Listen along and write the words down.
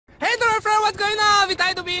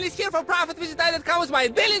Vitaliy, Dubinin is here for Profit with Vitaliy.com. It's my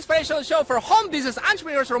daily inspirational show for home business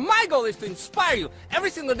entrepreneurs where my goal is to inspire you every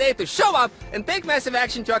single day to show up and take massive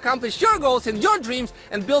action to accomplish your goals and your dreams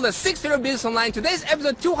and build a six-figure business online. Today's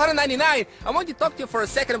episode 299. I want to talk to you for a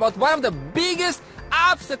second about one of the biggest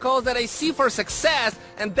obstacles that I see for success,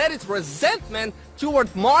 and that is resentment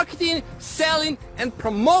toward marketing, selling, and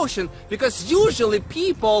promotion. Because usually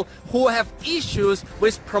people who have issues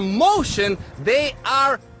with promotion, they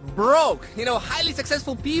are broke. You know, highly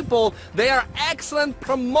successful people, they are excellent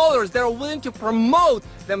promoters. They're willing to promote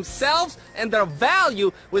themselves and their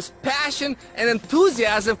value with passion and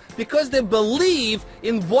enthusiasm because they believe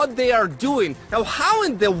in what they are doing. Now, how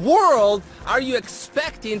in the world are you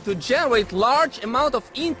expecting to generate large amount of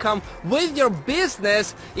income with your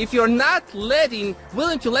business if you're not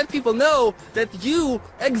willing to let people know that you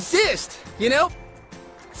exist? You know,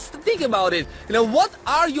 think about it. You know, what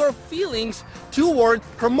are your feelings toward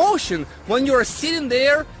promotion when you're sitting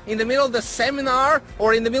there in the middle of the seminar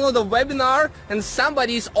or in the middle of the webinar and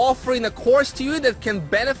somebody is offering a course to you that can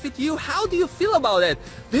benefit you? How do you feel about it?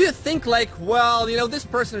 Do you think like, well, you know, this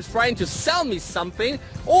person is trying to sell me something?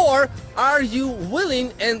 Or are you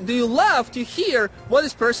willing and do you love to hear what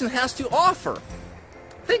this person has to offer?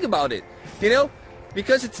 Think about it, you know,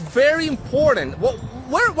 because it's very important.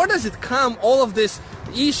 Where does it come, all of these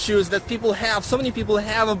issues that people have, so many people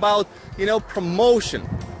have about, you know, promotion?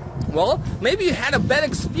 Well, maybe you had a bad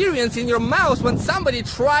experience in your mouth when somebody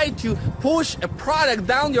tried to push a product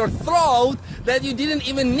down your throat that you didn't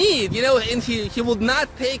even need, you know, and he would not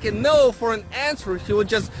take a no for an answer. He would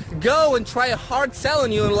just go and try a hard sell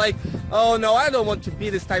on you and like, oh no, I don't want to be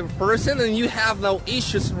this type of person, and you have no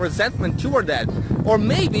issues and resentment toward that. Or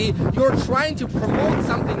maybe you're trying to promote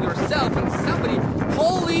something yourself and somebody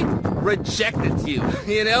totally rejected you,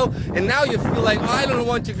 you know, and now you feel like, oh, I don't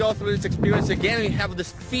want to go through this experience again, and you have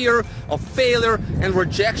this fear of failure and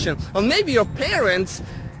rejection. Or maybe your parents,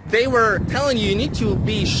 they were telling you, you need to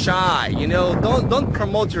be shy, you know, don't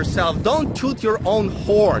promote yourself, don't toot your own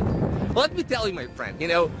horn. Well, let me tell you, my friend, you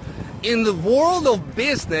know, in the world of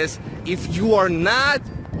business, if you are not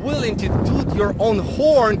willing to toot your own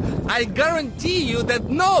horn, I guarantee you that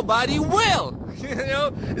nobody will. You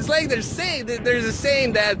know, it's like there's a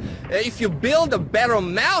saying that if you build a better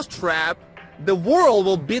mousetrap, the world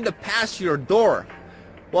will beat the pass to your door.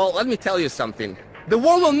 Well, let me tell you something. The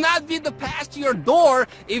world will not beat the pass to your door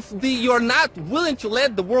if you're not willing to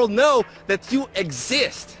let the world know that you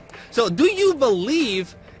exist. So do you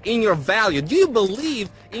believe in your value? Do you believe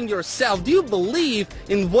in yourself? Do you believe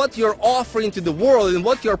in what you're offering to the world and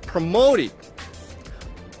what you're promoting?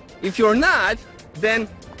 If you're not, then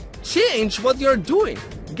change what you're doing.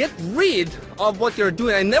 Get rid of what you're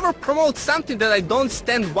doing. I never promote something that I don't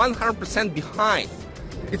stand 100% behind.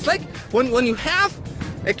 It's like when you have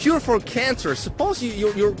a cure for cancer. Suppose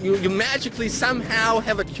you magically somehow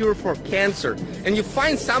have a cure for cancer and you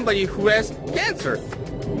find somebody who has cancer.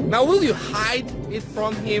 Now, will you hide it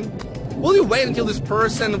from him? Will you wait until this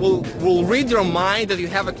person will read your mind that you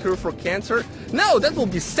have a cure for cancer? No, that will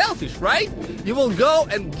be selfish, right? You will go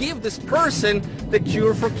and give this person the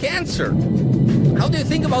cure for cancer. How do you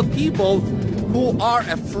think about people who are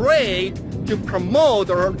afraid to promote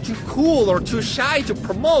or too cool or too shy to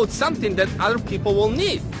promote something that other people will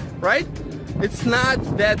need, right? It's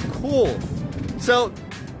not that cool. So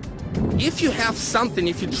if you have something,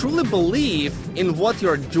 if you truly believe in what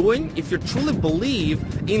you're doing, if you truly believe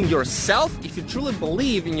in yourself, if you truly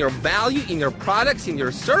believe in your value, in your products, in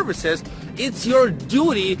your services, it's your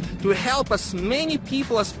duty to help as many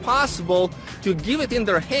people as possible, to give it in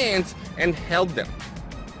their hands and help them.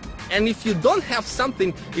 And if you don't have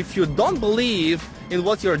something, if you don't believe in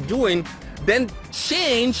what you're doing, then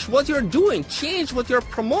change what you're doing, change what you're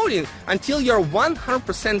promoting until you're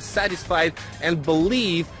 100% satisfied and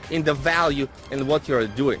believe in the value in what you're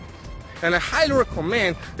doing. And I highly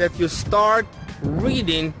recommend that you start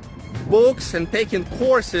reading books and taking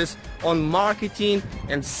courses on marketing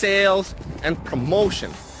and sales and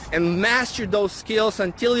promotion, and master those skills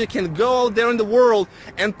until you can go out there in the world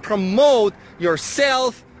and promote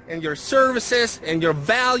yourself and your services and your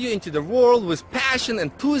value into the world with passion,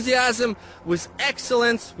 enthusiasm, with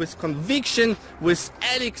excellence, with conviction, with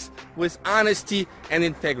ethics, with honesty and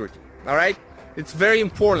integrity. All right? It's very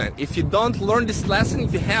important. If you don't learn this lesson,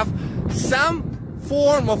 if you have some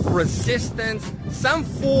form of resistance, some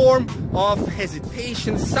form of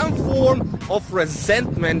hesitation, some form of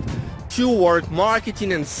resentment toward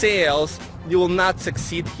marketing and sales, you will not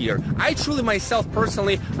succeed here. I truly myself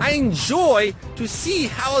personally, I enjoy to see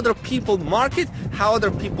how other people market, how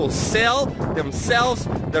other people sell themselves,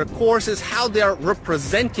 their courses, how they are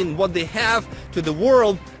representing what they have to the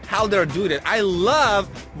world, how they're doing it. I love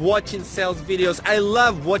watching sales videos. I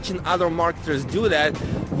love watching other marketers do that.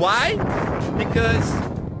 Why? Because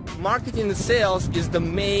marketing and sales is the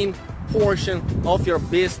main portion of your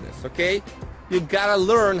business, okay? You gotta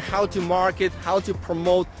learn how to market, how to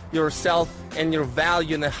promote yourself and your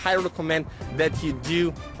value, and I highly recommend that you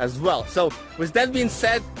do as well. So with that being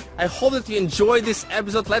said, I hope that you enjoyed this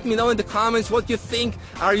episode. Let me know in the comments what you think.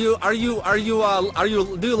 Do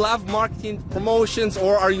you love marketing promotions,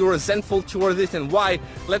 or are you resentful toward this, and why?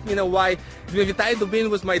 Let me know why. It's been Vitaliy Dubinin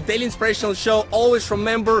with my daily inspirational show. Always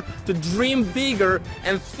remember to dream bigger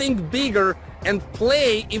and think bigger and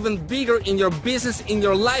play even bigger in your business, in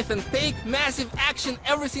your life, and take massive action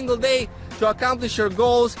every single day to accomplish your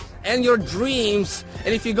goals and your dreams.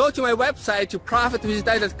 And if you go to my website, to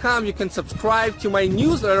profitwithvitaliy.com, you can subscribe to my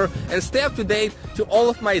newsletter and stay up to date to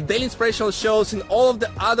all of my daily inspirational shows and all of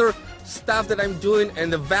the other stuff that I'm doing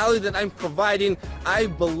and the value that I'm providing. I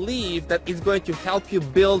believe that it's going to help you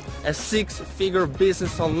build a six-figure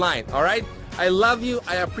business online. All right? I love you.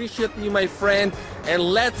 I appreciate you, my friend. And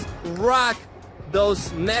let's rock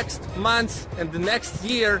those next months and the next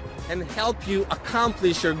year and help you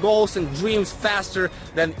accomplish your goals and dreams faster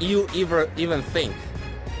than you even think.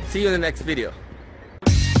 See you in the next video.